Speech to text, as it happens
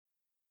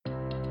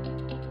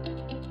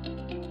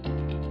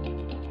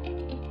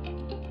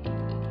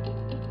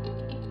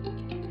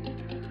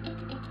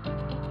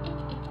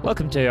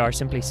Welcome to our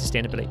Simply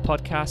Sustainability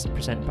podcast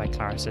presented by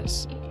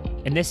Clarisys.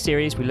 In this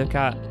series, we look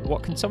at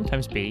what can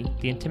sometimes be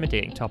the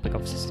intimidating topic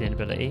of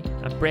sustainability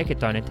and break it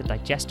down into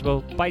digestible,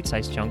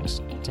 bite-sized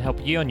chunks to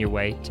help you on your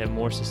way to a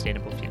more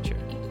sustainable future.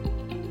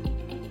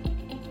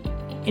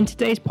 In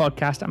today's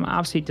podcast, I'm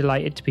absolutely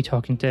delighted to be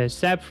talking to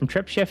Seb from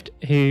TripShift,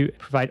 who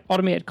provide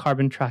automated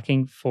carbon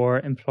tracking for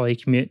employee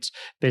commutes,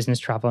 business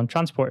travel and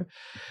transport.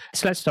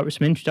 So let's start with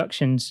some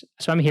introductions.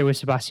 So I'm here with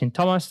Sebastian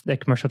Thomas, the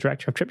Commercial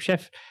Director of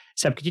TripShift.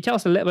 Seb, could you tell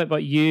us a little bit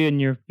about you and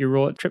your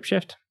role at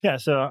TripShift? Yeah,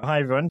 so hi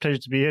everyone. Pleasure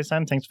to be here,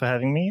 Sam. Thanks for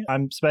having me.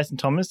 I'm Sebastian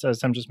Thomas.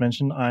 As Sam just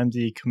mentioned, I'm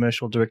the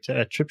Commercial Director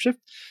at TripShift.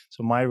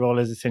 So my role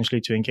is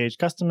essentially to engage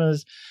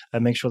customers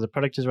and make sure the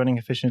product is running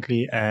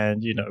efficiently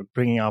and,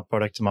 bringing our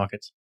product to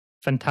market.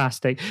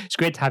 Fantastic. It's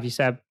great to have you,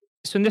 Seb.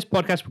 So in this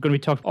podcast, we're going to be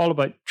talking all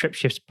about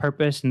TripShift's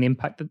purpose and the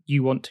impact that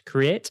you want to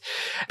create,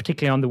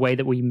 particularly on the way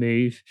that we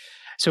move.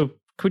 So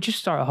could you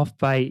start off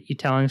by you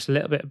telling us a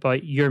little bit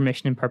about your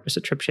mission and purpose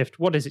at TripShift?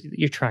 What is it that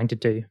you're trying to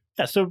do?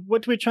 Yeah, so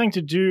what we're trying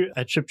to do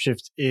at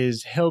TripShift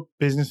is help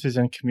businesses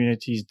and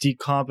communities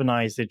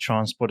decarbonize their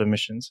transport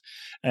emissions.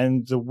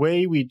 And the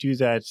way we do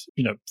that,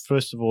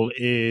 first of all,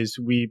 is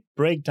we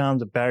break down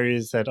the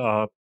barriers that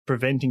are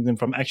preventing them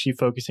from actually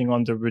focusing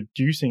on the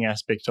reducing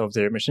aspect of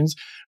their emissions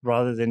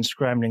rather than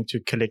scrambling to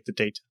collect the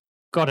data.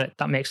 Got it.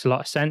 That makes a lot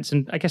of sense.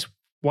 And I guess,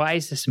 why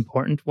is this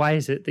important? Why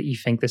is it that you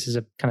think this is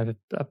a kind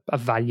of a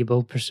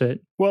valuable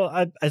pursuit?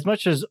 Well, as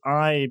much as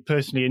I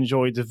personally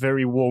enjoyed the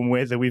very warm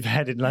weather we've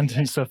had in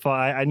London so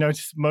far, I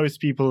noticed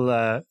most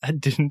people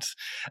didn't.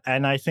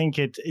 And I think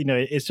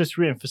it's just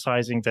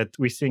re-emphasizing that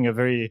we're seeing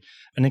an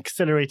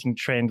accelerating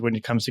trend when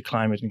it comes to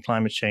climate and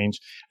climate change,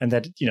 and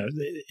that,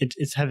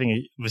 it's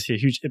having obviously a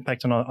huge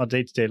impact on our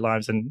day-to-day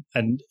lives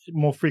and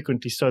more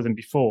frequently so than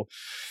before.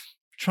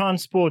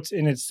 Transport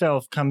in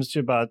itself comes to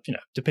about,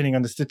 depending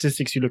on the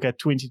statistics, you look at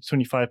 20 to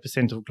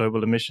 25% of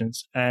global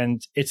emissions.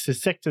 And it's a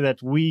sector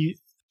that we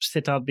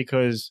set out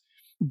because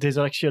there's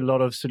actually a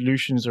lot of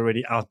solutions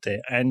already out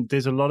there. And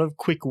there's a lot of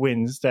quick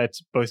wins that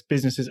both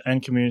businesses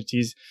and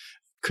communities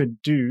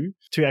could do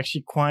to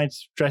actually quite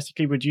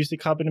drastically reduce the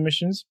carbon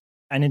emissions.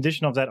 And in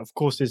addition of that, of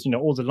course, there's,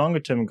 all the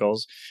longer term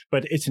goals,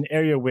 but it's an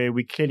area where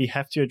we clearly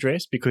have to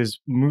address because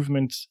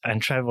movement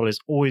and travel is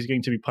always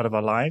going to be part of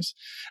our lives.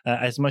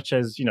 As much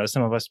as,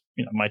 some of us,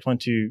 might want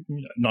to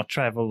not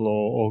travel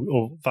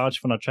or vouch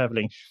for not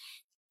traveling,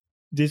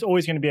 there's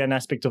always going to be an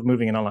aspect of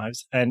moving in our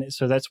lives. And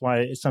so that's why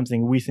it's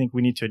something we think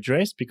we need to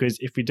address, because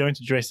if we don't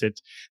address it,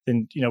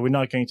 then, we're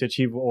not going to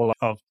achieve all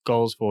our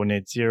goals for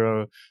net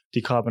zero,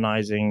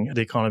 decarbonizing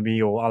the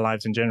economy or our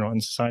lives in general in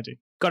society.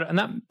 Got it.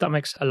 And that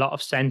makes a lot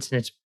of sense. And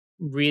it's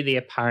really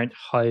apparent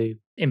how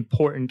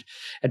important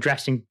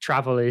addressing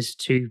travel is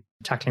to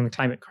tackling the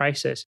climate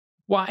crisis.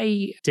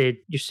 Why did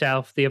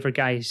yourself, the other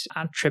guys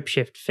at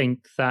TripShift,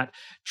 think that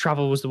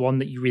travel was the one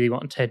that you really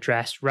wanted to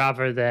address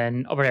rather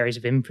than other areas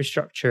of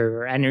infrastructure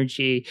or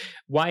energy?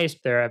 Why is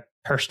there a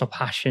personal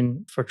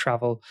passion for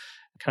travel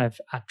kind of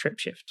at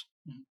TripShift?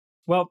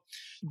 Well,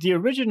 the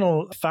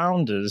original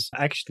founders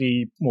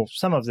actually,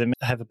 some of them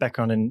have a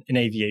background in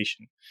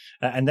aviation.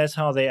 And that's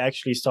how they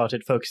actually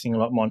started focusing a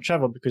lot more on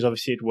travel, because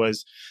obviously it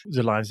was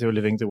the lives they were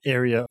living, the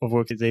area of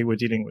work that they were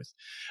dealing with.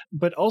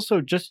 But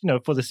also just,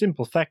 for the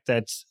simple fact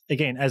that,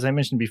 again, as I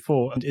mentioned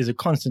before, it is a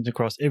constant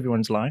across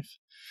everyone's life,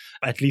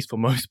 at least for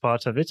most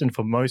part of it and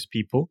for most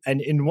people.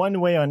 And in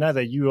one way or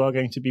another, you are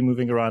going to be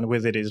moving around,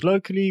 whether it is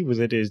locally,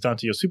 whether it is down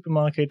to your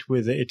supermarket,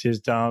 whether it is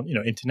down,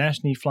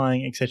 internationally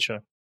flying,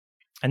 etc.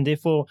 And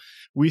therefore,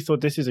 we thought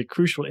this is a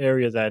crucial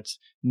area that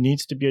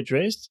needs to be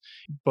addressed,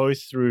 both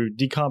through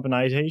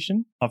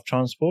decarbonization of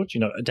transport,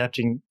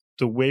 adapting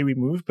the way we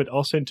move, but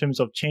also in terms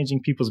of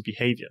changing people's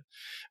behavior.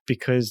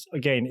 Because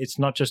again, it's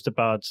not just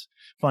about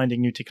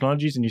finding new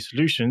technologies and new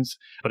solutions,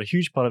 but a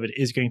huge part of it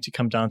is going to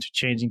come down to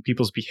changing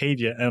people's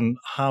behavior and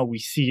how we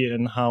see it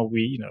and how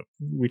we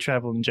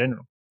travel in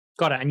general.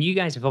 Got it. And you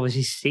guys have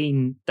obviously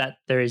seen that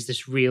there is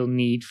this real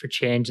need for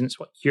change, and it's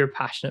what you're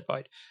passionate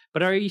about.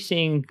 But are you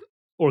seeing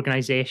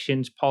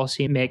organizations,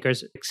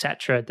 policymakers,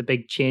 etc., the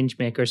big change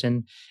makers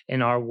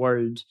in our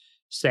world,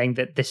 saying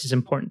that this is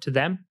important to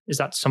them? Is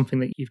that something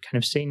that you've kind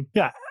of seen?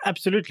 Yeah,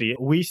 absolutely.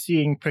 We're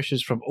seeing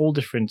pressures from all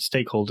different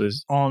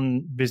stakeholders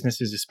on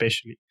businesses,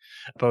 especially,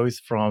 both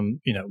from,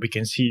 we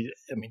can see,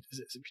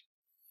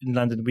 in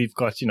London, we've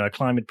got, a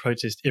climate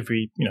protest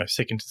every,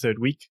 second to third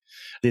week.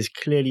 There's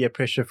clearly a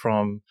pressure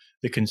from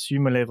the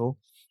consumer level.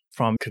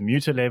 From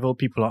commuter level,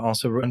 people are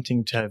also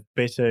wanting to have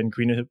better and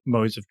greener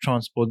modes of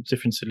transport,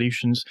 different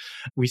solutions.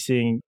 We're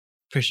seeing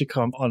pressure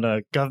come on a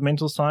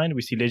governmental side.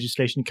 We see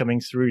legislation coming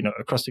through,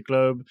 across the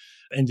globe.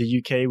 In the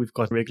UK, we've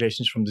got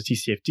regulations from the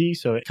TCFD.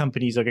 So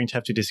companies are going to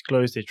have to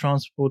disclose their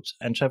transport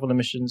and travel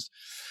emissions.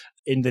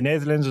 In the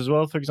Netherlands as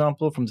well, for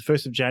example, from the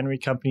 1st of January,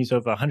 companies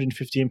over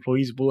 150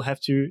 employees will have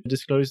to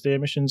disclose their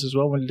emissions as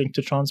well when linked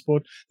to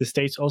transport. The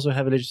states also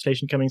have a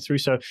legislation coming through.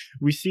 So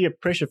we see a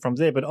pressure from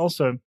there, but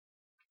also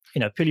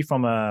purely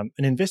from an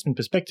investment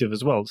perspective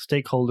as well,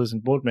 stakeholders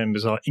and board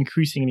members are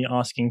increasingly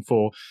asking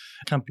for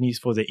companies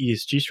for their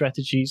ESG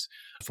strategies,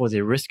 for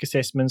their risk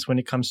assessments when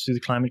it comes to the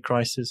climate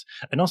crisis,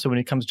 and also when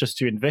it comes just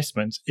to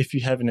investments. If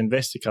you have an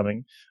investor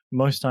coming,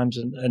 most times,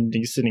 and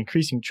it's an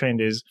increasing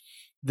trend, is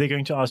they're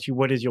going to ask you,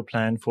 what is your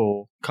plan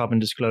for carbon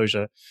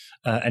disclosure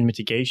and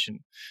mitigation?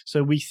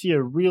 So we see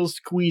a real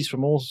squeeze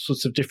from all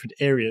sorts of different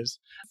areas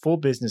for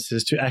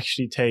businesses to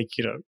actually take,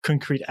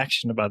 concrete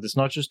action about this.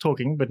 Not just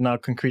talking, but now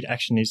concrete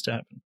action needs to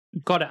happen.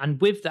 Got it.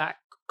 And with that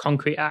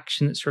concrete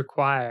action that's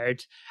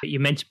required, you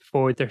mentioned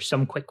before there's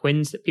some quick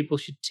wins that people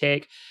should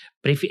take.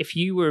 But if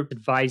you were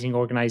advising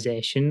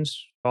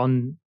organizations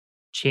on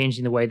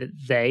changing the way that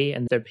they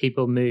and their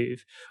people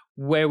move,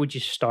 where would you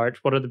start?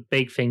 What are the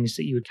big things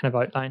that you would kind of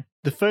outline?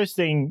 The first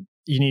thing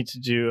you need to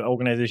do,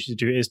 organizations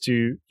do, is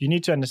you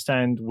need to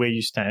understand where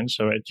you stand.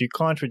 So you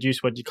can't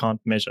reduce what you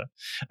can't measure.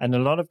 And a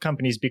lot of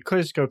companies,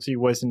 because Scope 3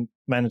 wasn't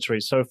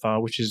mandatory so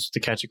far, which is the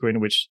category in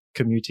which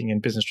commuting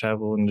and business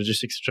travel and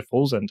logistics etc.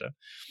 falls under,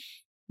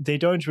 they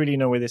don't really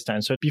know where they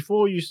stand. So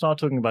before you start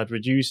talking about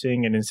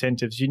reducing and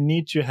incentives, you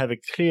need to have a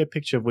clear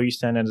picture of where you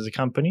stand as a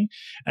company.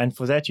 And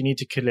for that, you need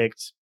to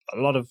collect a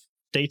lot of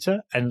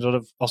data and a lot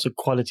of also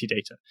quality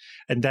data.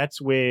 And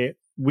that's where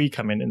we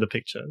come in the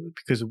picture,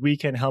 because we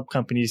can help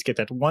companies get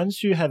that.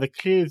 Once you have a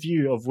clear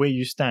view of where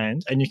you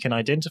stand and you can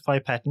identify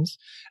patterns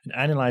and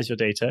analyze your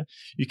data,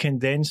 you can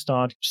then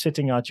start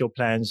setting out your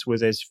plans,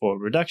 whether it's for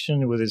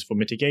reduction, whether it's for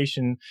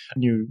mitigation,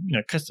 new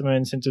customer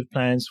incentive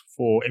plans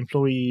for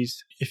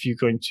employees. If you're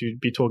going to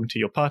be talking to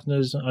your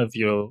partners of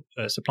your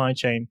supply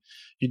chain,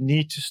 you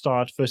need to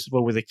start, first of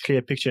all, with a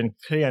clear picture and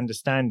clear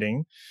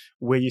understanding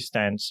where you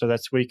stand. So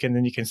that's where you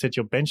can set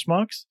your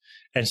benchmarks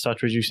and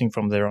start reducing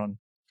from there on.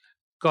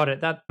 Got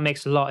it. That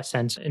makes a lot of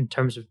sense in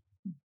terms of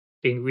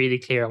being really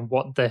clear on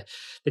what the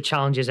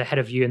challenge is ahead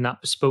of you in that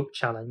bespoke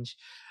challenge.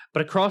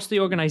 But across the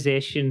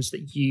organizations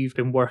that you've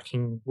been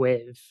working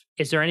with,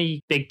 is there any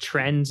big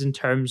trends in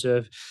terms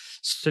of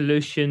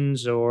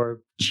solutions or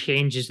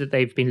changes that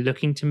they've been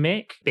looking to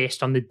make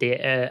based on the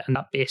data and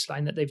that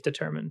baseline that they've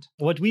determined?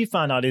 What we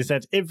found out is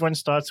that everyone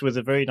starts with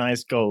a very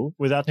nice goal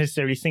without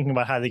necessarily thinking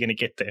about how they're going to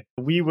get there.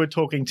 We were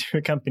talking to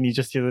a company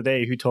just the other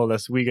day who told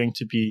us we're going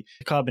to be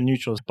carbon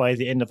neutral by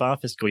the end of our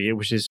fiscal year,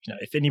 which is,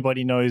 if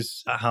anybody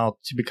knows how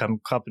to become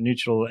carbon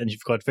neutral and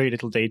you've got very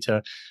little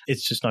data,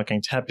 it's just not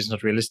going to happen. It's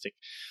not realistic.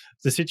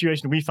 The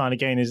situation we found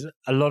again is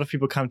a lot of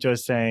people come to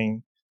us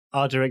saying,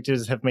 our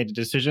directors have made a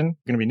decision,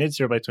 we're going to be net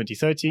zero by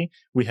 2030.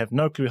 We have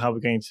no clue how we're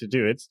going to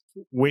do it.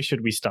 Where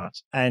should we start?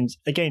 And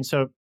again,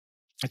 so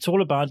it's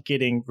all about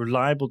getting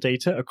reliable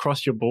data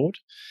across your board.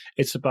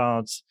 It's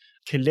about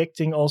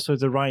collecting also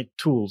the right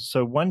tools.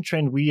 So one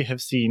trend we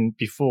have seen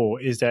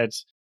before is that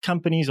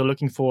companies are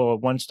looking for a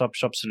one-stop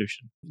shop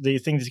solution. They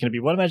think there's going to be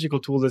one magical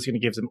tool that's going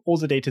to give them all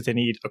the data they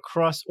need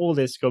across all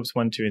their scopes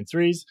 1, 2, and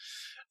 3s.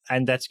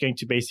 And that's going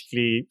to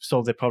basically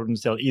solve their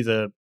problems. They'll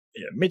either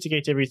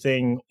mitigate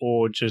everything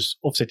or just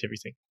offset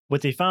everything.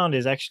 What they found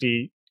is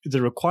actually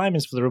the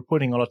requirements for the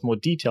reporting are a lot more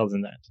detailed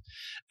than that.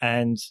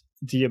 And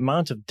the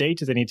amount of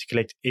data they need to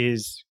collect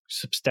is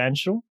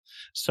substantial.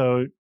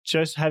 So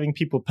just having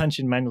people punch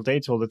in manual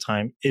data all the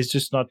time is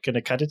just not going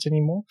to cut it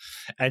anymore.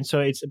 And so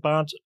it's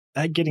about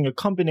getting a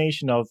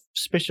combination of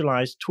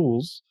specialized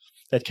tools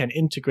that can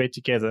integrate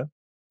together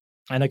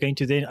and are going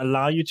to then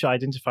allow you to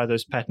identify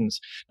those patterns.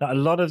 Now, a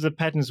lot of the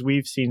patterns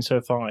we've seen so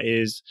far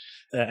is,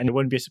 and it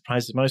won't be a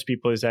surprise to most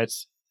people, is that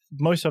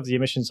most of the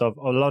emissions of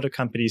a lot of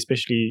companies,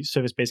 especially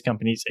service-based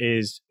companies,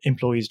 is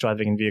employees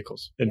driving in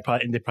vehicles, in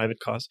their private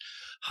cars.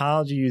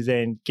 How do you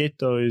then get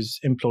those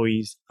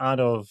employees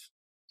out of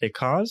their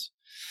cars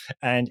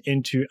and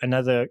into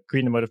another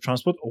greener mode of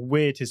transport, or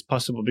where it is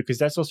possible? Because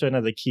that's also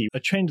another key. A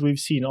trend we've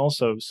seen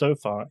also so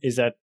far is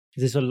that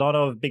there's a lot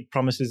of big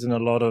promises and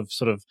a lot of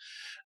sort of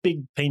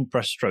big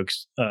paintbrush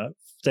strokes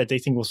that they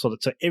think will solve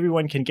it. So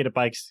everyone can get a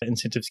bike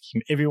incentive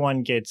scheme.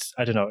 Everyone gets,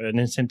 an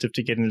incentive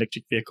to get an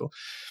electric vehicle.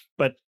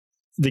 But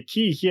the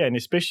key here, and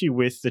especially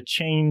with the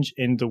change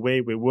in the way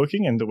we're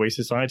working and the way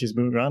society is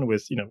moving around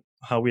with,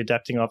 how we're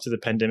adapting after the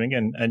pandemic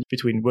and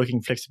between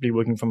working flexibly,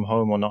 working from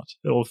home or not,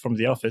 or from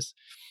the office,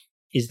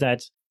 is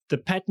that the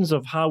patterns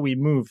of how we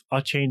move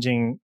are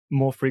changing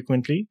more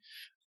frequently.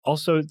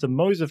 Also, the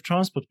modes of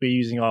transport we're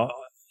using are,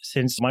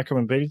 since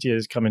micromobility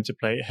has come into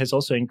play, has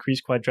also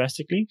increased quite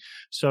drastically.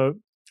 So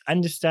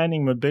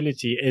understanding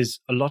mobility is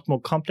a lot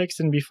more complex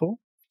than before.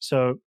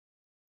 So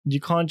you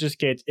can't just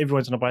get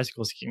everyone's on a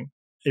bicycle scheme.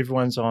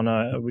 Everyone's on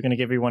we're going to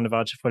give everyone a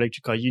voucher for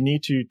electric car. You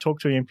need to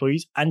talk to your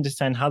employees,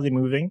 understand how they're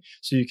moving,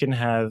 so you can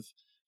have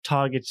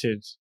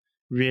targeted,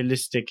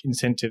 realistic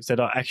incentives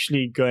that are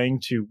actually going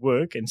to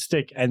work and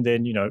stick, and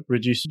then,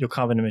 reduce your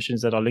carbon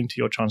emissions that are linked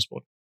to your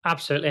transport.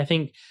 Absolutely. I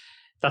think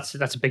that's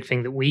a big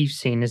thing that we've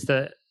seen is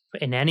that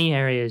in any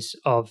areas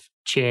of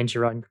change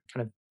around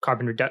kind of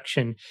carbon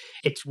reduction,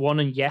 it's one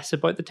and yes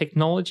about the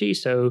technology.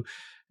 So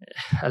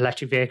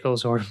electric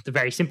vehicles or the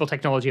very simple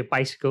technology of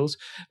bicycles,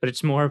 but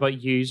it's more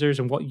about users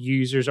and what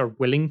users are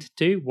willing to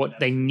do, what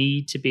they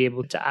need to be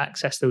able to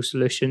access those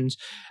solutions,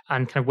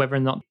 and kind of whether or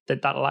not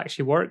that'll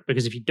actually work.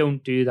 Because if you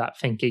don't do that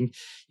thinking,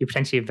 you're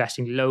potentially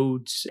investing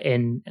loads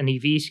in an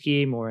EV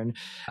scheme or in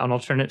an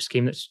alternative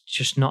scheme that's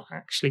just not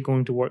actually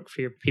going to work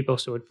for your people.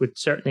 So it would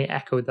certainly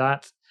echo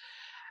that.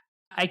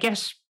 I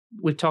guess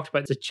we've talked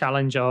about the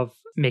challenge of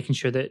making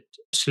sure that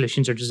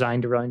solutions are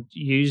designed around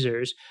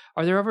users.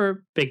 Are there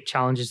other big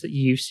challenges that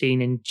you've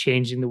seen in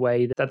changing the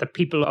way that the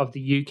people of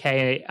the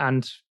UK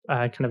and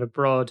kind of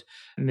abroad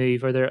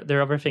move? Are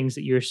there other things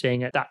that you're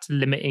seeing that's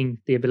limiting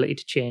the ability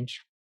to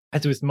change?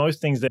 As with most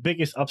things, the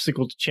biggest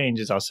obstacle to change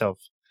is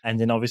ourselves, and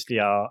then obviously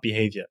our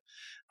behavior.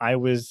 I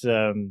was,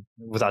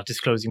 without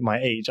disclosing my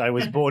age, I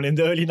was born in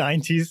the early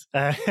 90s.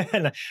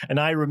 And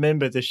I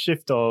remember the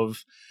shift of,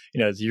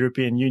 the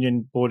European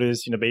Union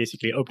borders,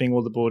 basically opening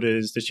all the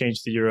borders, the change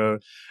to the euro.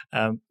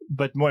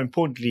 But more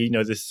importantly,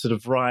 this sort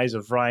of rise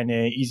of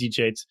Ryanair,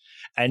 EasyJet,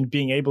 and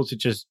being able to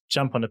just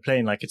jump on a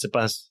plane like it's a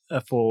bus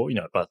for,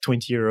 about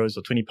 20 euros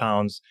or 20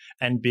 pounds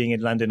and being in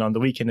London on the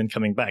weekend and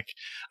coming back.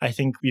 I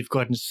think we've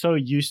gotten so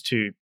used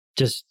to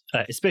just,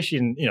 especially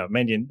in,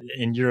 mainly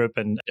in Europe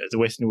and the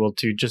Western world,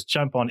 to just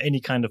jump on any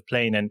kind of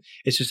plane and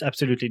it's just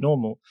absolutely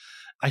normal.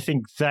 I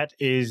think that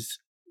is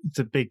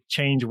the big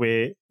change,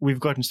 where we've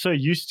gotten so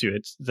used to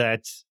it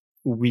that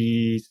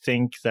we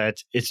think that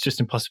it's just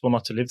impossible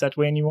not to live that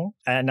way anymore.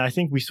 And I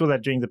think we saw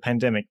that during the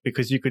pandemic,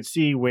 because you could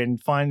see when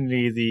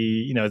finally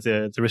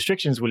the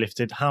restrictions were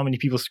lifted, how many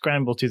people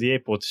scrambled to the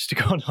airport just to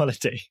go on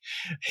holiday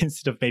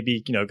instead of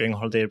maybe, going on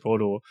holiday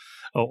abroad or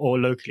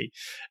locally.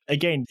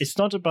 Again, it's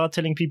not about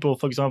telling people,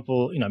 for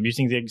example, I'm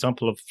using the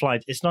example of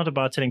flight. It's not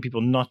about telling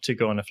people not to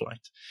go on a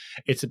flight.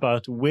 It's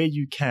about where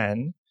you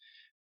can.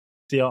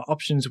 There are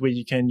options where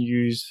you can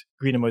use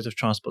greener modes of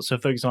transport. So,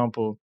 for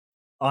example,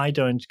 I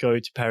don't go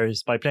to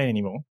Paris by plane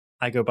anymore.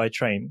 I go by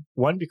train.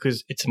 One,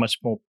 because it's a much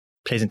more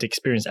pleasant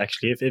experience,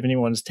 actually. If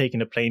anyone's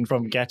taken a plane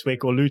from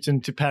Gatwick or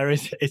Luton to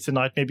Paris, it's a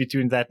night maybe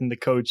doing that in the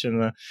coach,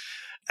 and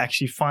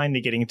actually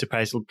finally getting into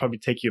Paris will probably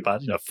take you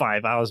about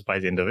 5 hours by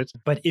the end of it.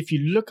 But if you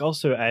look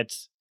also at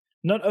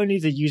not only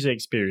the user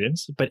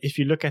experience, but if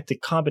you look at the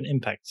carbon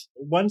impact,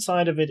 one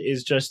side of it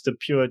is just the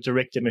pure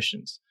direct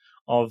emissions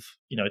of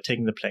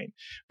taking the plane,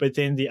 but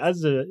then the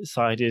other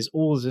side is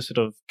all the sort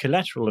of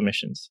collateral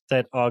emissions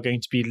that are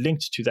going to be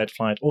linked to that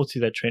flight or to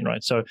that train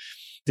ride. So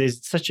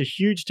there's such a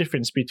huge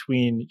difference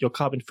between your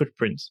carbon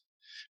footprint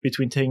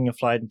between taking a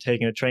flight and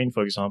taking a train,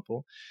 for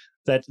example,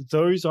 that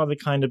those are the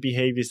kind of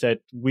behaviors that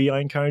we are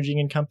encouraging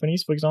in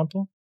companies. For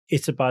example,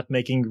 it's about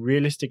making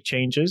realistic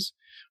changes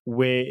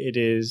where it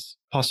is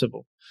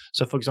possible.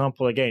 So, for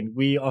example, again,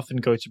 we often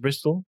go to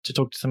Bristol to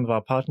talk to some of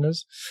our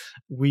partners.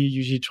 We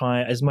usually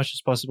try as much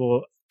as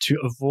possible to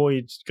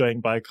avoid going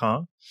by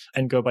car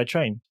and go by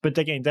train. But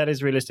again, that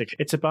is realistic.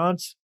 It's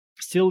about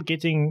still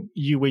getting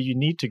you where you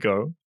need to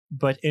go,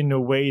 but in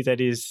a way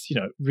that is,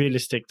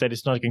 realistic, that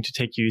it's not going to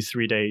take you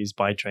 3 days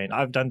by train.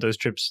 I've done those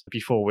trips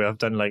before where I've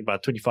done like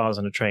about 24 hours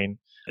on a train.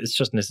 It's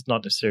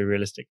not necessarily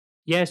realistic.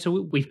 Yeah,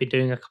 so we've been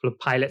doing a couple of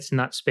pilots in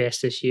that space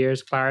this year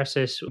as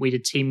Clarisys. We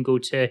did team go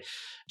to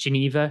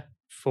Geneva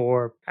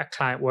for a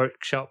client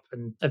workshop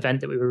and event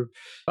that we were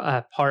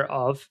part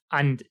of.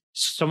 And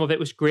some of it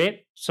was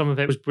great. Some of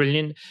it was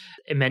brilliant.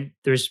 It meant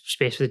there was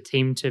space for the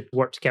team to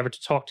work together,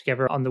 to talk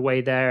together on the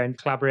way there and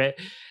collaborate.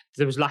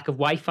 There was lack of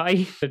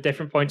Wi-Fi at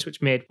different points,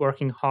 which made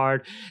working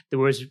hard. There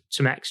was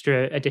some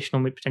extra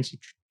additional potentially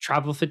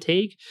travel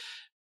fatigue.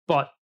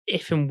 But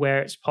if and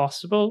where it's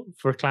possible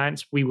for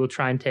clients, we will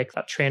try and take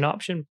that train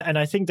option. And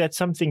I think that's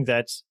something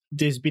that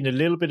there's been a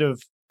little bit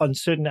of, on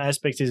certain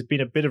aspects, there's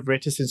been a bit of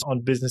reticence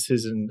on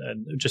businesses and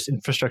just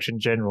infrastructure in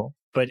general.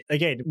 But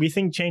again, we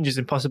think change is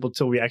impossible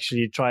till we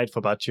actually try it for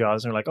about 2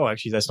 hours and we're like, oh,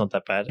 actually, that's not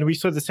that bad. And we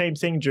saw the same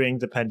thing during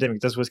the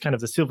pandemic. This was kind of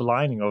the silver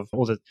lining of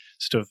all the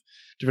sort of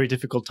very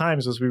difficult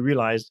times, was we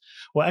realized,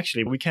 well,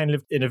 actually, we can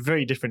live in a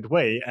very different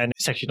way. And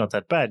it's actually not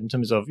that bad in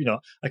terms of,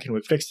 I can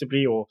work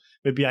flexibly, or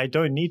maybe I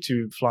don't need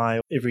to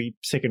fly every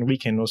second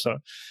weekend or so.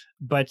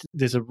 But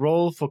there's a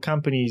role for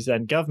companies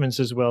and governments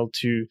as well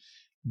to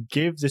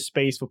give the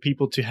space for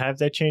people to have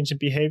that change in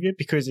behavior.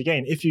 Because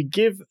again, if you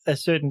give a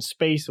certain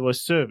space or a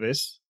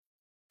service,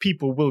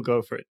 people will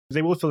go for it.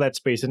 They will fill that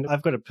space. And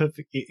I've got a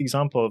perfect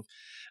example of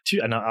two,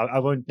 and I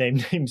won't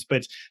name names,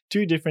 but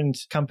two different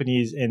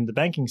companies in the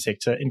banking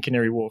sector in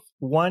Canary Wharf.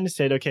 One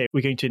said, okay,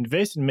 we're going to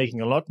invest in making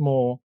a lot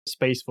more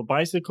space for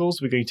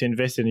bicycles. We're going to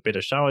invest in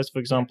better showers, for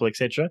example,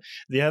 etc.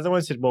 The other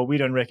one said, well, we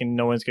don't reckon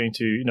no one's going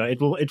to,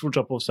 it will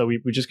drop off. So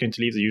we're just going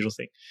to leave the usual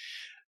thing.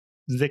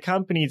 The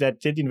company that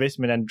did the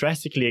investment and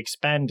drastically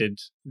expanded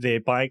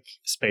their bike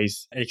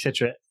space,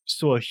 etc.,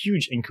 saw a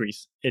huge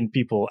increase in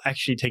people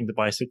actually taking the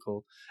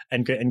bicycle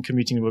and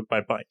commuting to work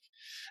by bike.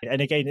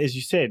 And again, as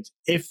you said,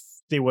 if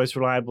there was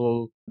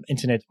reliable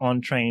internet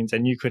on trains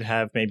and you could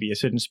have maybe a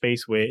certain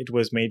space where it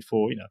was made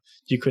for,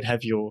 you could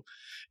have your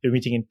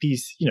meeting in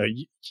peace,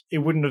 it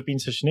wouldn't have been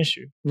such an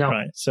issue. No.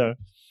 Right. So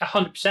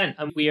 100%.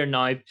 And we are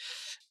now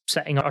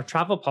setting our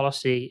travel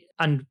policy,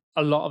 and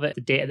a lot of it,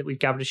 the data that we've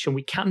gathered has shown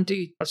we can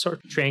do that sort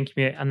of train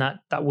commute, and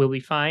that will be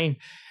fine.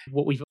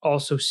 What we've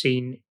also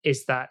seen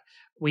is that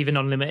we have an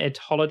unlimited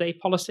holiday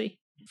policy,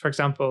 for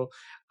example,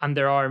 and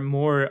there are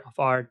more of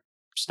our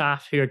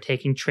staff who are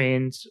taking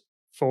trains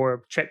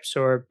for trips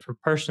or for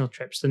personal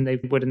trips than they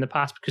would in the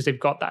past because they've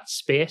got that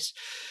space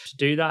to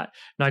do that.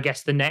 Now, I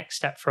guess the next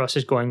step for us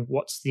is going,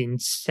 what's the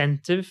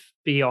incentive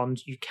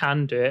beyond you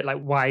can do it?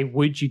 Like, why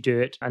would you do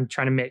it? And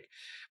trying to make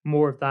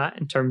more of that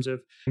in terms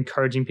of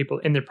encouraging people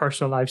in their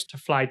personal lives to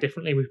fly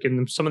differently. We've given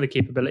them some of the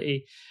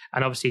capability,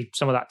 and obviously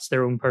some of that's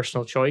their own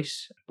personal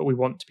choice, but we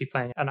want to be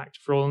playing an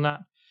active role in that.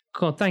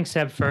 Cool. Thanks,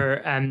 Seb,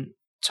 for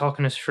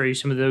talking us through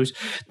some of those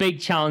big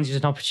challenges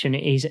and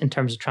opportunities in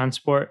terms of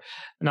transport.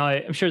 Now,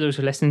 I'm sure those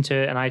who listen to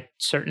it, and I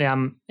certainly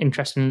am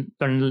interested in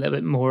learning a little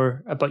bit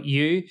more about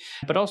you,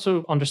 but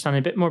also understanding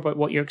a bit more about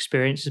what your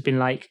experience has been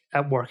like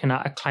at working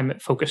at a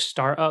climate-focused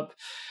startup.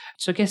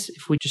 So I guess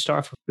if we just start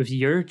off with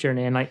your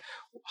journey and like,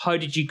 how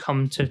did you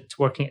come to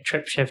working at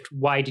TripShift?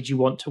 Why did you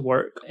want to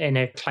work in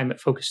a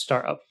climate-focused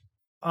startup?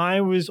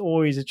 I was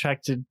always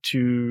attracted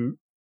to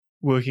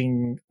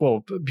working,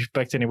 well,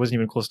 back then it wasn't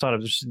even called startup,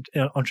 just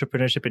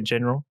entrepreneurship in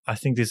general. I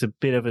think there's a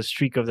bit of a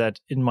streak of that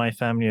in my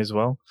family as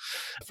well.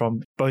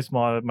 From both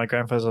my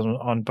grandfathers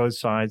on both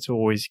sides were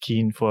always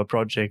keen for a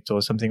project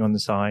or something on the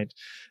side.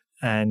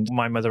 And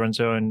my mother runs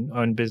her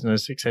own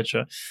business,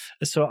 etc.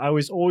 So I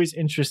was always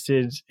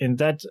interested in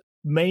that,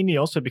 mainly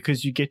also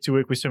because you get to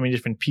work with so many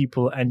different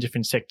people and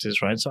different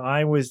sectors, right? So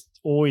I was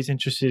always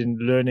interested in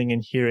learning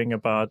and hearing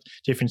about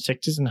different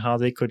sectors and how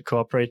they could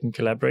cooperate and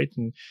collaborate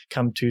and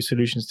come to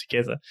solutions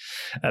together.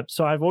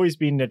 So I've always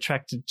been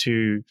attracted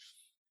to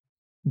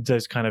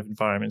those kind of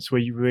environments where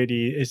you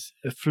really is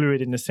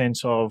fluid in the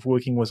sense of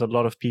working with a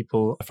lot of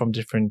people from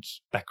different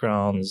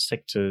backgrounds,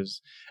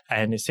 sectors,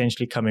 and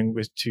essentially coming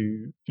with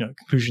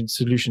conclusions,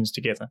 solutions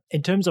together.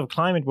 In terms of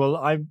climate, well,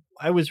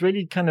 I was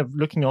really kind of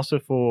looking also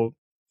for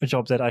a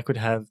job that I could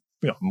have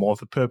more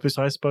of a purpose,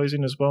 I suppose,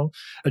 in as well.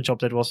 A job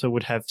that also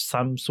would have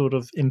some sort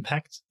of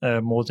impact,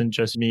 more than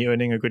just me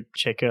earning a good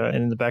checker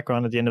in the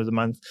background at the end of the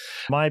month.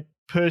 My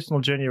personal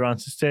journey around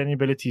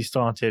sustainability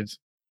started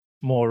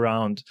more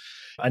around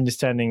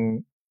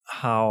understanding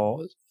how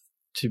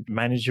to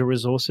manage your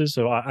resources.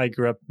 So I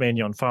grew up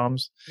mainly on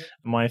farms.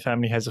 My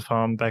family has a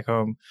farm back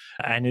home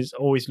and is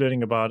always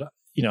learning about,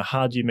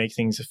 how do you make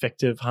things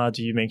effective? How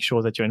do you make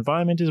sure that your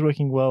environment is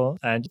working well?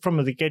 And from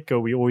the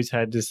get-go, we always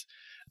had this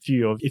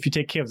view of if you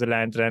take care of the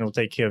land will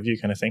take care of you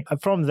kind of thing.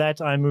 From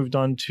that, I moved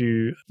on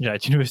to,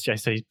 at university, I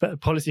studied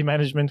policy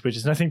management, which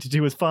has nothing to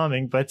do with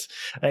farming, but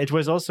it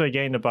was also,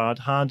 again, about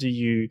how do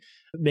you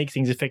make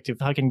things effective?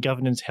 How can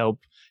governance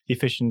help the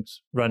efficient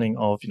running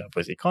of,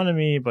 both the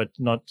economy, but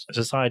not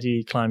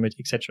society, climate,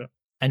 etc.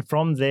 And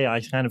from there,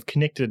 I kind of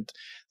connected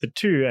the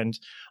two, and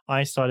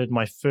I started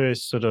my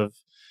first sort of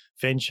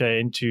venture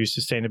into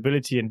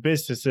sustainability and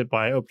business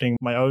by opening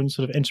my own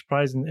sort of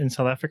enterprise in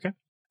South Africa.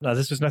 Now,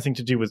 this was nothing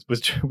to do with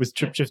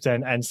TripShift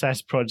and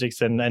SaaS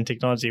projects and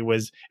technology. It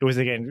was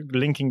again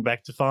linking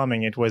back to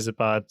farming. It was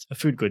about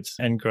food goods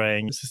and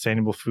growing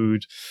sustainable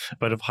food,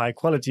 but of high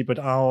quality. But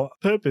our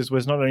purpose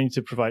was not only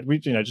to provide,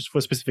 just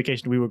for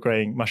specification, we were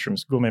growing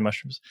mushrooms, gourmet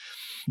mushrooms.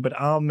 But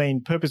our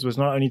main purpose was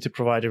not only to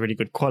provide a really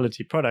good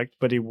quality product,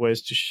 but it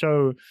was to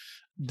show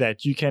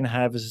that you can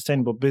have a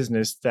sustainable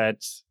business that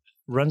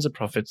runs a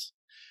profit,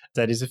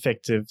 that is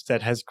effective,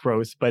 that has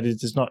growth, but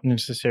it is not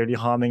necessarily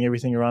harming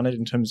everything around it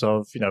in terms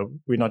of,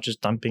 we're not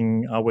just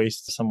dumping our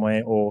waste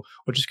somewhere or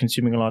just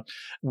consuming a lot.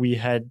 We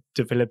had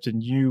developed a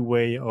new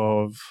way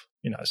of,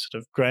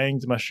 sort of growing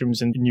the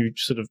mushrooms in new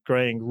sort of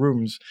growing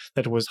rooms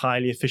that was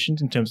highly efficient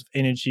in terms of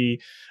energy,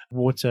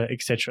 water,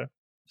 etc.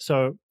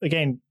 So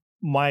again,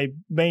 my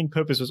main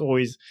purpose was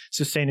always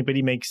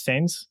sustainability makes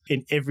sense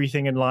in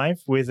everything in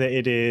life, whether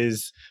it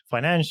is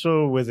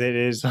financial, whether it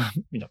is,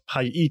 how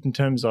you eat in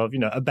terms of,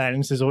 a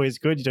balance is always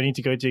good. You don't need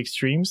to go to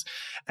extremes.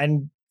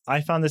 And I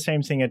found the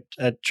same thing at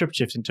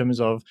TripShift in terms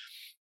of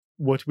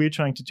what we're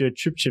trying to do at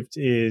TripShift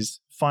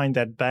is find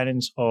that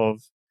balance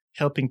of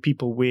helping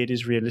people where it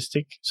is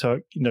realistic. So,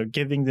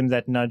 giving them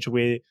that nudge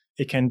where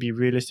it can be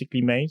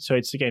realistically made. So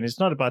it's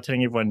not about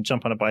telling everyone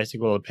jump on a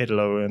bicycle or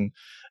pedalo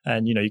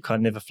and you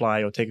can't never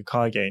fly or take a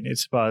car again.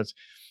 It's about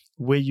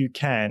where you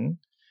can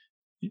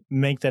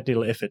make that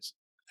little effort.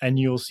 And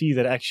you'll see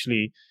that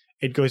actually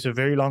it goes a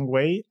very long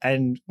way.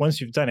 And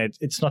once you've done it,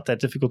 it's not that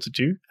difficult to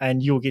do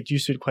and you'll get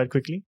used to it quite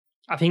quickly.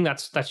 I think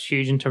that's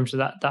huge in terms of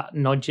that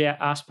nudge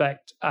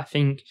aspect. I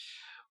think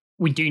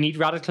we do need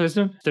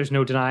radicalism. There's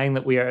no denying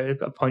that we are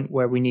at a point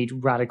where we need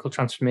radical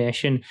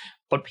transformation,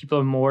 but people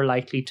are more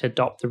likely to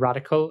adopt the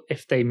radical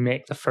if they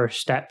make the first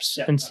steps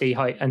and see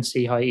how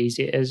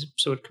easy it is.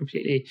 So I'd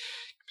completely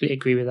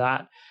agree with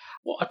that.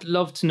 What I'd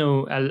love to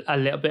know a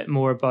little bit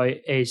more about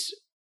is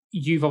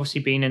you've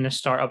obviously been in a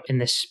startup in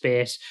this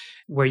space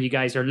where you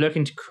guys are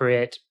looking to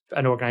create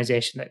an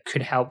organization that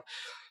could help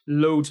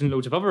loads and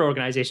loads of other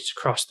organizations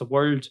across the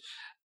world.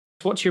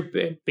 What's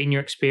been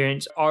your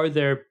experience? Are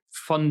there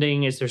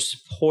funding? Is there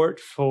support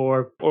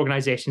for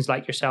organizations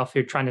like yourself who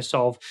are trying to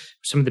solve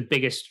some of the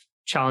biggest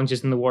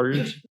challenges in the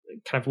world?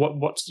 Kind of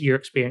what's your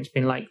experience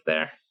been like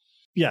there?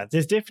 Yeah,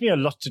 there's definitely a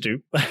lot to do.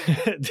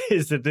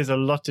 there's a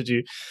lot to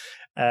do.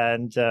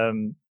 And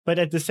but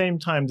at the same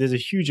time, there's a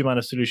huge amount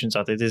of solutions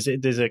out there. There's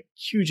a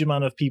huge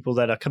amount of people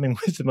that are coming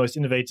with the most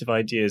innovative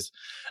ideas.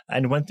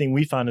 And one thing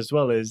we found as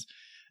well is,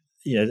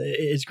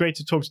 it's great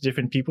to talk to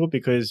different people,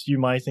 because you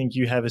might think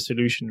you have a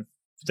solution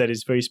that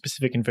is very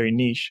specific and very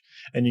niche,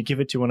 and you give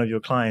it to one of your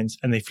clients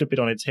and they flip it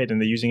on its head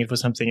and they're using it for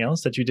something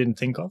else that you didn't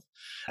think of.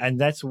 And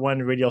that's one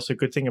really also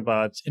good thing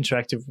about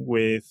interactive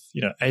with,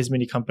 as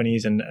many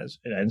companies and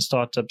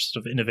startups,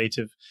 sort of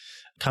innovative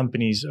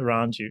companies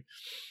around you.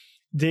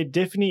 There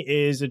definitely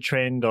is a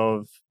trend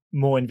of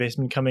more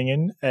investment coming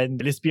in.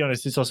 And let's be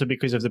honest, it's also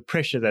because of the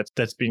pressure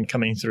that's been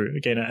coming through.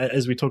 Again,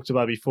 as we talked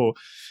about before,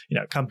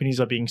 companies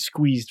are being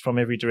squeezed from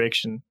every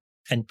direction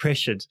and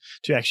pressured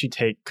to actually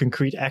take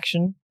concrete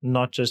action,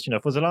 not just,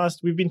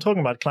 we've been talking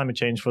about climate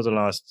change for the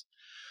last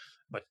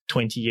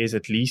 20 years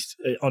at least,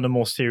 on a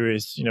more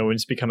serious, when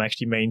it's become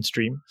actually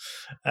mainstream.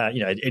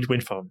 It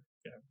went from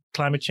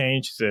climate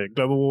change, the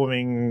global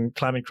warming,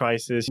 climate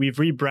crisis. We've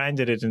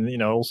rebranded it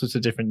in, all sorts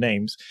of different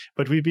names,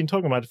 but we've been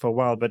talking about it for a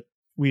while, but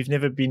we've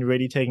never been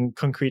really taking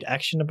concrete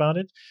action about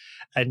it.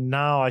 And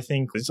now I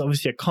think it's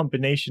obviously a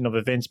combination of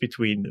events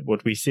between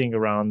what we're seeing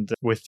around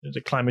with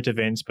the climate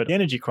events, but the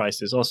energy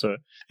crisis also.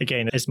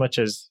 Again, as much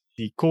as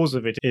the cause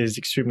of it is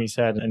extremely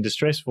sad and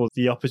distressful,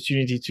 the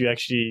opportunity to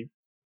actually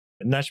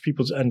nudge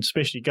people, and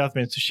especially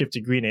governments, to shift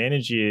to greener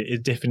energy is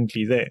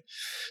definitely there.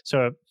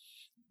 So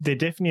there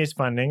definitely is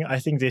funding. I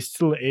think there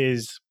still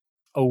is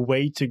a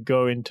way to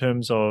go in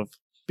terms of,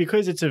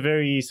 because it's a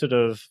very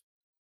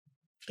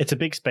it's a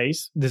big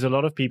space. There's a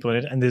lot of people in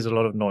it and there's a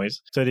lot of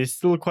noise. So there's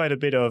still quite a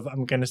bit of,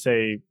 I'm going to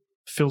say,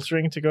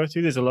 filtering to go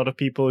through. There's a lot of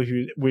people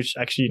which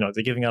actually,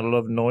 they're giving out a lot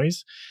of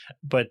noise,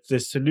 but the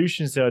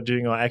solutions they are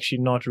doing are actually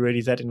not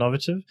really that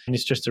innovative. And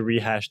it's just a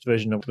rehashed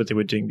version of what they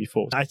were doing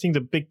before. I think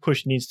the big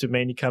push needs to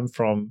mainly come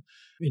from,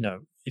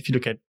 if you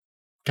look at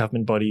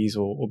government bodies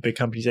or big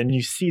companies, and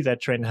you see that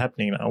trend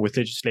happening now with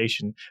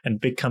legislation and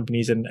big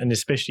companies and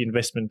especially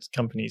investment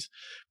companies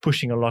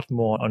pushing a lot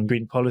more on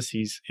green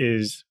policies,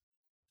 is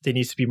there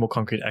needs to be more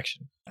concrete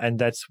action. And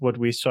that's what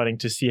we're starting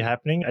to see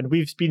happening. And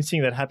we've been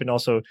seeing that happen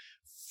also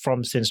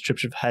since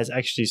TripShift has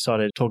actually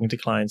started talking to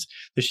clients.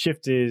 The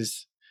shift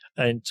is,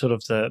 and sort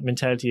of the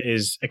mentality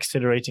is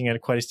accelerating at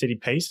quite a steady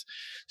pace.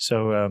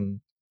 So,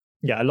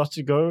 a lot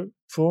to go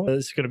for.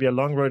 It's going to be a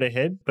long road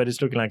ahead, but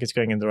it's looking like it's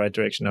going in the right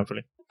direction,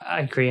 hopefully. I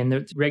agree. And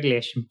the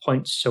regulation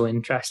point's so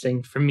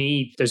interesting. For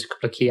me, there's a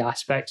couple of key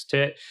aspects to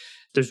it.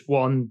 There's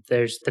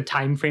the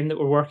time frame that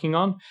we're working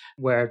on,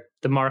 where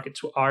the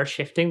markets are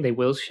shifting, they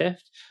will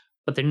shift,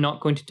 but they're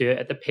not going to do it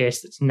at the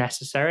pace that's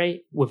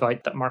necessary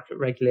without that market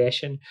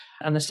regulation.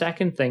 And the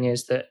second thing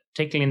is that,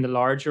 particularly in the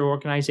larger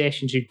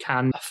organizations, you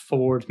can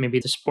afford maybe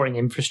the supporting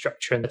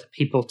infrastructure and the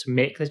people to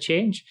make the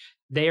change.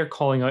 They are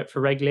calling out for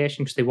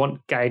regulation because they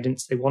want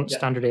guidance, they want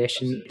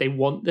standardization, they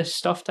want this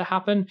stuff to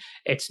happen.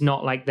 It's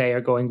not like they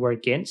are going, we're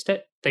against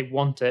it. They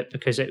want it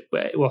because it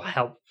will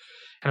help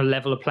kind of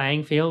level a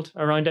playing field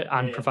around it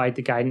and provide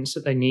the guidance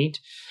that they need.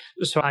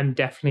 So I'm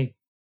definitely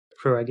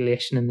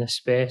pro-regulation in this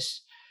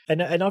space.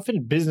 And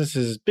often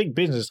big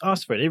business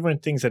ask for it. Everyone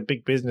thinks that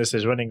big business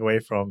is running away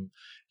from,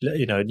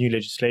 new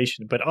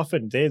legislation, but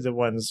often they're the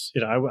ones,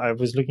 I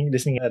was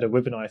listening at a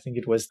webinar, I think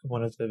it was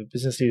one of the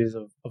business leaders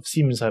of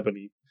Siemens, I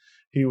believe,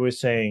 who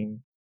was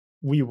saying,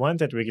 we want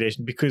that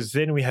regulation because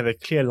then we have a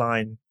clear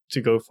line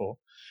to go for.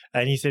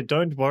 And he said,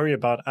 don't worry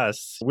about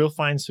us. We'll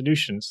find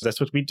solutions.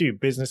 That's what we do.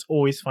 Business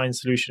always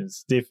finds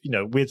solutions.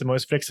 We're the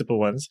most flexible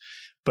ones,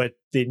 but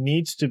there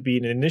needs to be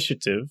an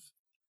initiative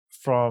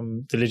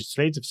from the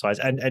legislative side.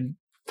 And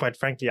quite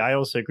frankly, I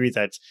also agree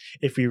that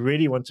if we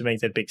really want to make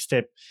that big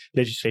step,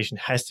 legislation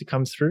has to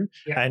come through.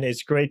 Yeah. And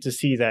it's great to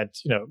see that,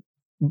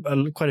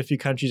 quite a few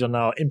countries are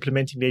now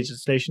implementing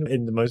legislation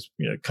in the most,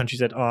 countries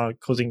that are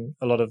causing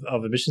a lot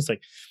of emissions,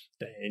 like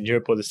in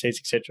Europe or the States,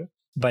 etc.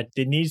 But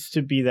there needs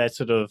to be that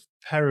sort of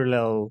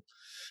parallel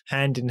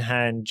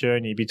hand-in-hand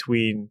journey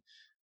between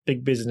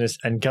big business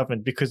and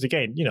government. Because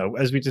again,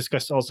 as we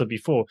discussed also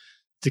before,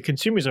 the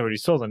consumer is already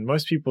sold on.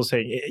 Most people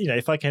saying,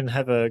 if I can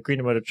have a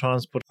greener mode of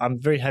transport,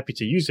 I'm very happy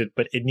to use it,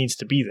 but it needs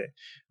to be there,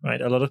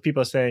 right? A lot of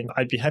people are saying,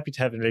 I'd be happy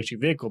to have an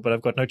electric vehicle, but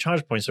I've got no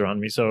charge points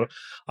around me. So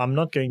I'm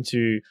not going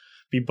to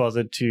be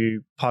bothered to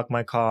park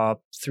my car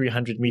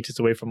 300 meters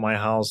away from my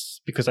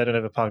house because I don't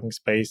have a parking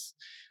space.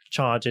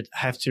 Charge it,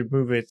 have to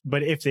move it.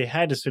 But if they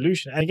had a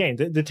solution, and again,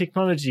 the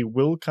technology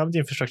will come, the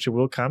infrastructure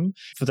will come.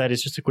 For that,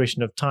 it's just a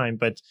question of time.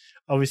 But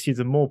obviously,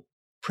 the more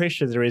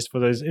pressure there is for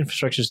those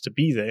infrastructures to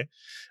be there,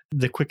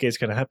 the quicker it's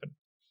going to happen.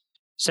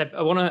 Seb,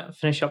 I want to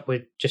finish up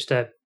with just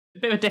a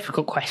bit of a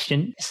difficult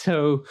question.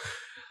 So,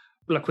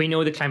 look, we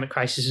know the climate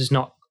crisis is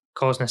not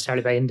caused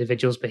necessarily by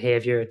individuals'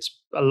 behavior.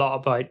 It's a lot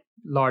about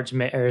large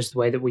emitters, the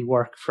way that we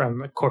work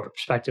from a corporate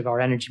perspective, our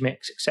energy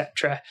mix,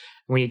 etc.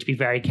 And we need to be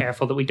very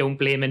careful that we don't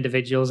blame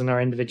individuals and our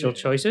individual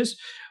choices.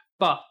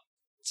 But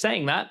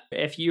Saying that,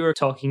 if you were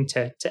talking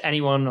to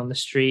anyone on the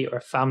street or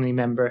a family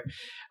member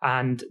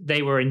and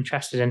they were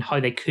interested in how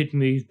they could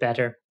move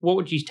better, what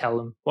would you tell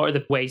them? What are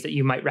the ways that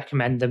you might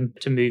recommend them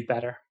to move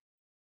better?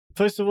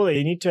 First of all,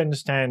 you need to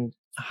understand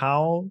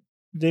how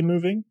they're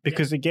moving,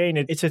 because again,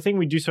 it's a thing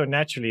we do so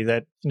naturally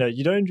that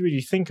you don't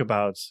really think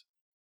about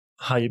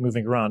how you're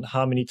moving around,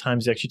 how many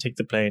times you actually take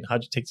the plane, how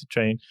do you take the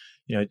train,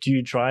 do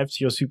you drive to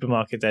your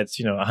supermarket that's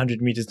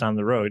 100 meters down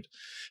the road?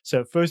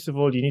 So first of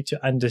all, you need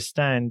to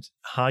understand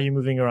how you're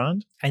moving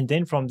around, and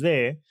then from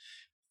there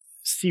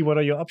see what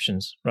are your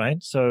options, right?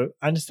 So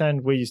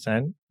understand where you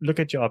stand, look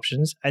at your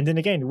options, and then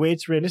again where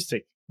it's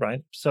realistic,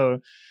 right? So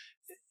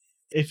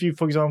if you,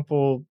 for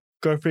example,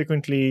 go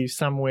frequently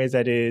somewhere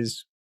that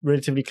is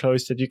relatively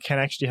close that you can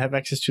actually have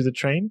access to the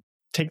train,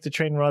 take the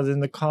train rather than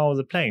the car or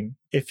the plane.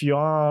 If you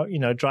are,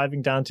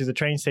 driving down to the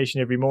train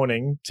station every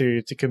morning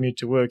to commute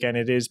to work, and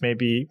it is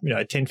maybe,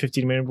 a 10,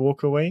 15-minute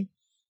walk away,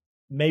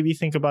 maybe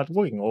think about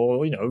walking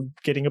or,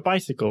 getting a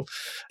bicycle.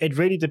 It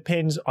really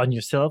depends on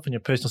yourself and your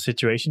personal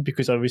situation,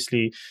 because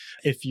obviously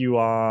if you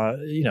are,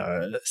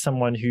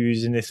 someone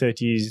who's in their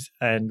 30s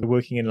and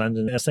working in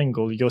London as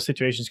single, your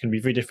situation is going to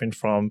be very different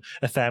from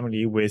a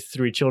family with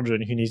 3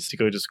 children who needs to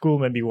go to school.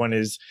 Maybe one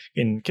is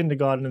in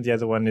kindergarten and the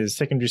other one is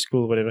secondary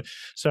school, whatever.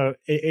 So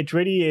it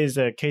really is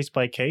a case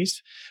by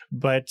case,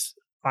 but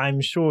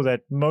I'm sure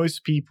that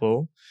most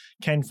people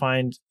can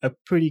find a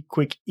pretty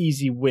quick,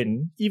 easy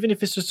win, even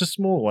if it's just a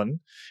small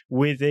one,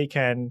 where they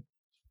can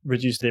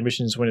reduce their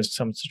emissions when it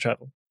comes to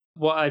travel.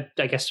 What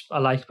I guess I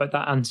like about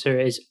that answer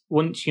is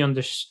once you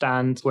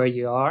understand where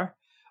you are,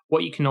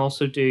 what you can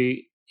also do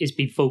is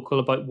be vocal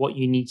about what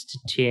you need to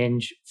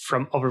change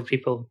from other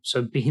people.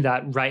 So be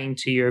that writing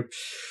to your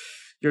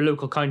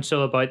local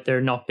council about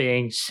there not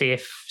being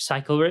safe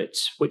cycle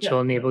routes, which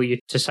will enable you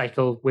to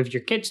cycle with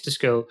your kids to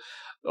school.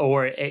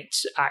 Or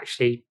it's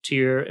actually to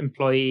your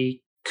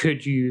employee,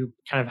 could you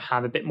kind of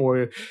have a bit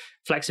more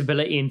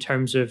flexibility in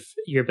terms of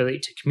your ability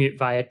to commute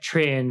via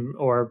train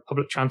or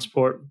public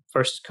transport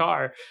versus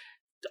car?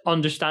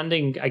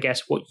 Understanding, I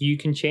guess, what you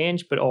can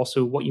change, but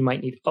also what you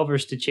might need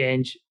others to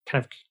change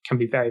kind of can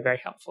be very, very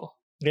helpful.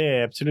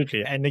 Yeah,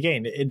 absolutely. And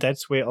again,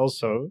 that's where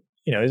also,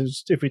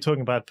 if we're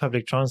talking about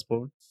public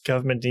transport,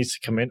 government needs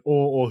to come in,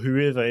 or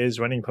whoever is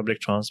running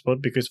public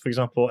transport, because, for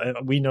example,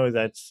 we know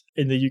that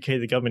in the UK,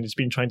 the government has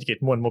been trying to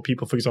get more and more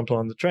people, for example,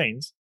 on the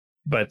trains.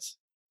 But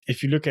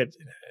if you look at,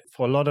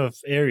 for a lot of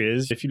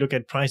areas, if you look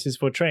at prices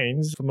for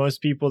trains, for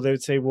most people, they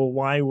would say, well,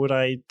 why would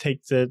I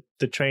take the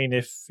train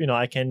if,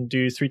 I can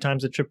do 3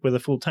 times the trip with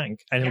a full tank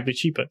and it'll be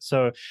cheaper?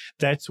 So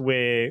that's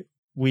where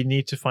we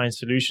need to find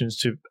solutions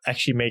to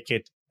actually make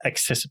it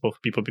accessible for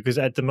people, because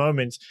at the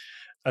moment,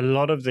 a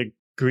lot of the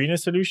greener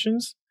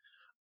solutions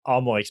are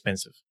more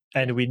expensive.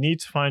 And we need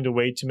to find a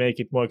way to make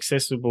it more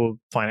accessible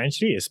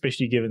financially,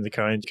 especially given the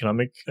current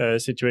economic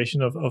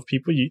situation of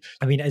people.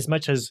 As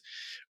much as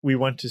we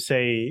want to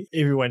say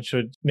everyone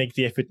should make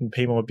the effort and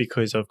pay more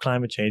because of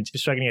climate change, if you're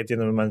struggling at the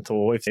end of the month,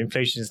 or if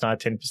inflation is now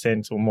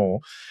 10% or more,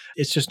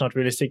 it's just not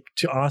realistic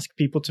to ask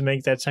people to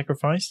make that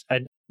sacrifice.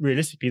 And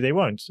realistically, they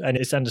won't. And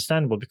it's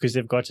understandable because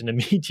they've got an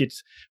immediate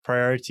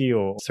priority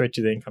or threat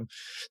to their income.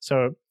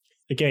 So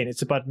again,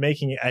 it's about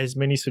making as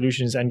many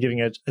solutions and giving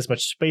it as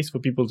much space for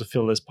people to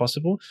fill as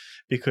possible,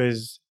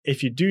 because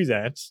if you do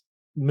that,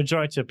 the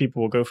majority of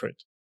people will go for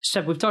it. So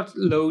we've talked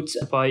loads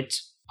about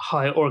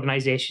how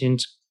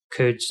organizations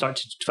could start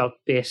to develop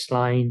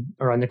baseline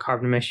around the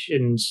carbon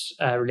emissions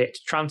related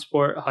to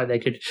transport, how they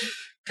could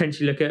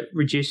potentially look at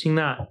reducing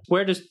that.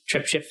 Where does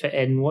TripShift fit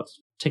in? What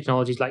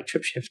technologies like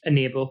TripShift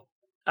enable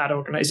at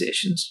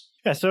organizations?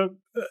 Yeah, so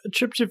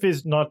TripShift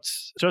is not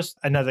just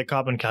another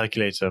carbon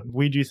calculator.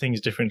 We do things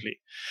differently.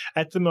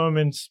 At the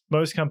moment,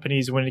 most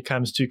companies, when it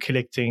comes to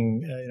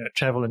collecting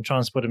travel and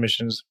transport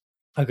emissions,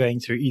 are going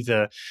through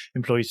either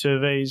employee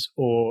surveys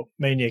or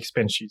mainly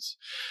expense sheets.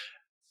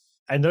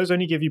 And those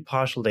only give you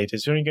partial data.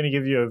 It's only going to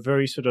give you a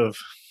very sort of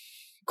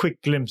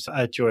quick glimpse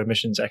at your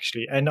emissions,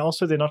 actually. And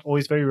also, they're not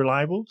always very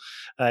reliable.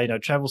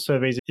 Travel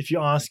surveys, if you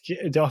ask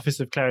the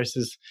Office of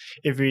Clarisis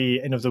every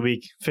end of the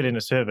week, fill in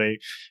a survey,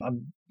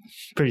 I'm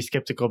pretty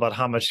skeptical about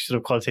how much sort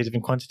of qualitative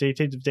and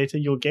quantitative data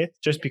you'll get,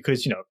 just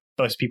because,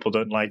 most people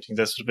don't like doing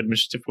that sort of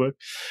administrative work.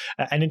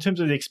 And in terms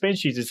of the expense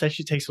sheets, it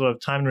actually takes a lot of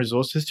time and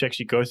resources to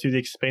actually go through the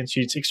expense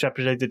sheets,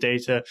 extrapolate the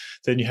data,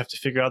 then you have to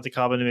figure out the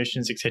carbon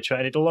emissions, etc.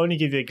 And it'll only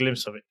give you a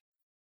glimpse of it.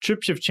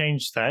 TripShift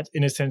changed that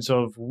in a sense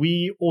of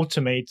we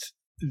automate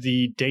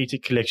the data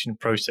collection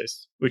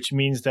process, which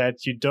means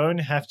that you don't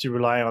have to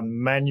rely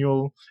on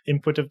manual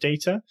input of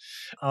data.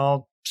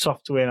 Our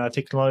software and our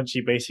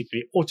technology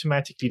basically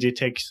automatically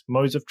detects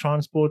modes of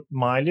transport,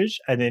 mileage,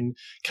 and then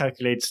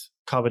calculates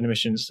carbon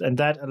emissions. And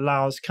that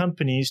allows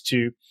companies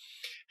to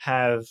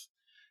have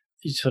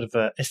sort of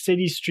a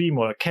steady stream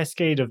or a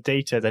cascade of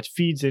data that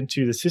feeds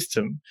into the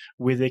system,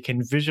 where they can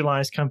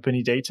visualize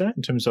company data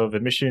in terms of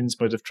emissions,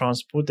 mode of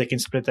transport. They can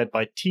split that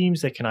by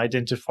teams. They can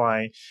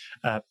identify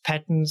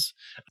patterns.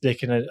 They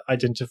can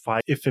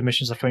identify if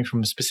emissions are coming from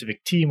a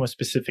specific team or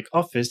specific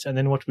office. And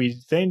then what we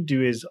then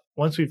do is,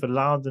 once we've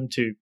allowed them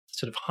to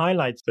sort of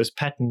highlight those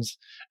patterns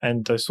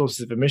and those sources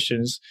of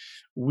emissions,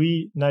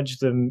 we nudge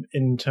them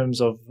in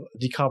terms of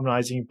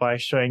decarbonizing by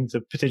showing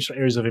the potential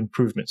areas of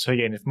improvement. So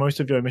again, if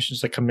most of your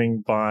emissions are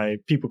coming by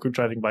people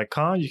driving by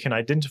car, you can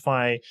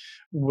identify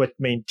what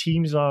main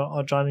teams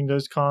are driving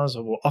those cars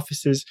or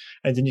offices,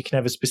 and then you can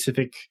have a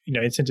specific,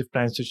 incentive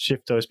plans to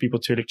shift those people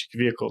to electric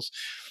vehicles.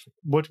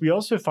 What we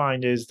also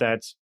find is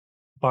that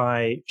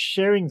by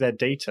sharing that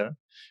data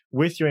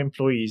with your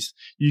employees,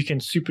 you can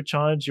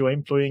supercharge your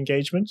employee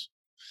engagement.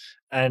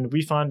 And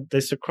we find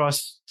this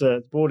across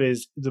the board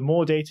is the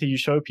more data you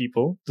show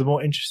people, the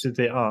more interested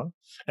they are,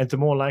 and the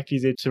more likely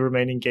they're to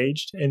remain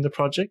engaged in the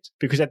project.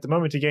 Because at the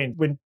moment, again,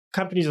 when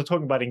companies are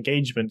talking about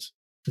engagement,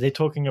 they're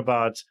talking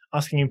about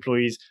asking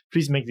employees,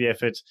 please make the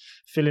effort,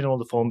 fill in all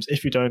the forms.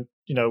 If you don't,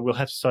 we'll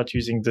have to start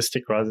using the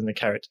stick rather than the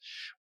carrot.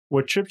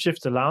 What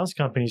TripShift allows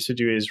companies to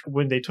do is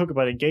when they talk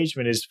about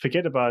engagement is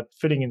forget about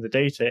filling in the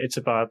data. It's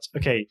about,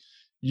 okay,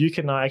 you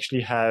can now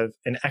actually have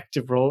an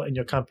active role in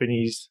your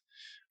company's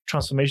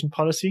transformation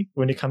policy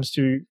when it comes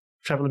to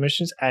travel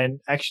emissions.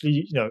 And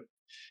actually,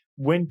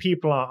 when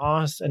people are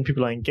asked and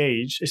people are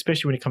engaged,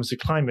 especially when it comes to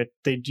climate,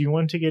 they do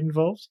want to get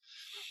involved.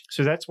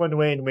 So that's one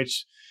way in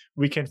which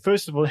we can,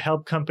 first of all,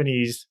 help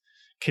companies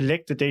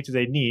collect the data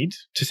they need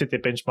to set their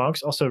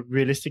benchmarks, also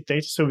realistic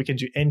data, so we can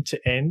do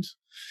end-to-end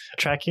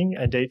tracking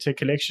and data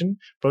collection,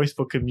 both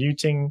for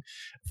commuting,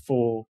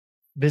 for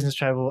business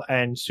travel,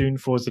 and soon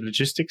for the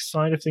logistics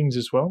side of things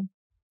as well.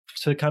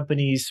 So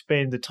companies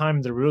spend the time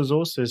and the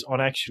resources on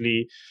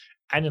actually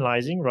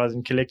analyzing rather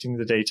than collecting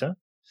the data,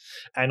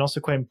 and also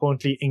quite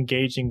importantly,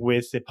 engaging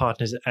with their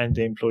partners and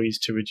their employees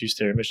to reduce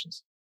their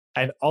emissions.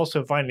 And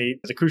also finally,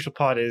 the crucial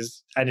part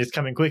is, and it's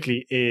coming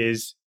quickly,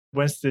 is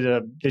once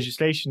the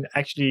legislation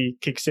actually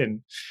kicks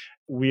in,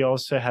 we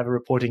also have a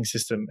reporting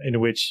system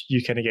in which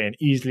you can, again,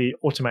 easily,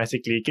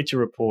 automatically get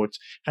your report,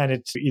 and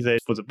it's either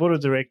for the board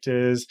of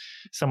directors,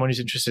 someone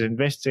who's interested in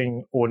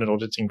investing, or an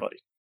auditing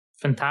body.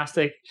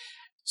 Fantastic.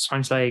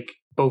 Sounds like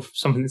both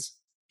something that's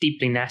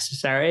deeply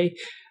necessary,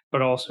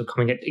 but also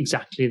coming at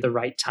exactly the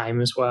right time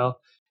as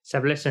well. So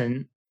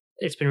listen,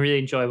 it's been really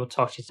enjoyable to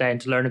talk to you today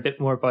and to learn a bit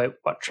more about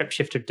what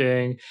TripShift are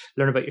doing,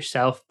 learn about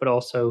yourself, but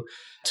also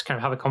to kind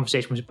of have a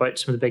conversation about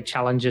some of the big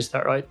challenges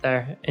that are out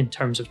there in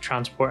terms of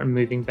transport and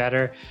moving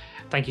better.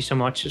 Thank you so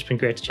much. It's been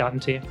great chatting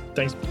to you.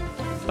 Thanks.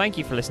 Thank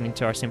you for listening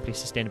to our Simply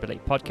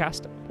Sustainability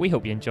podcast. We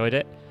hope you enjoyed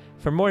it.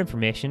 For more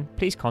information,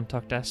 please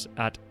contact us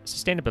at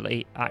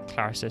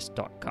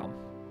sustainability@clarisis.com.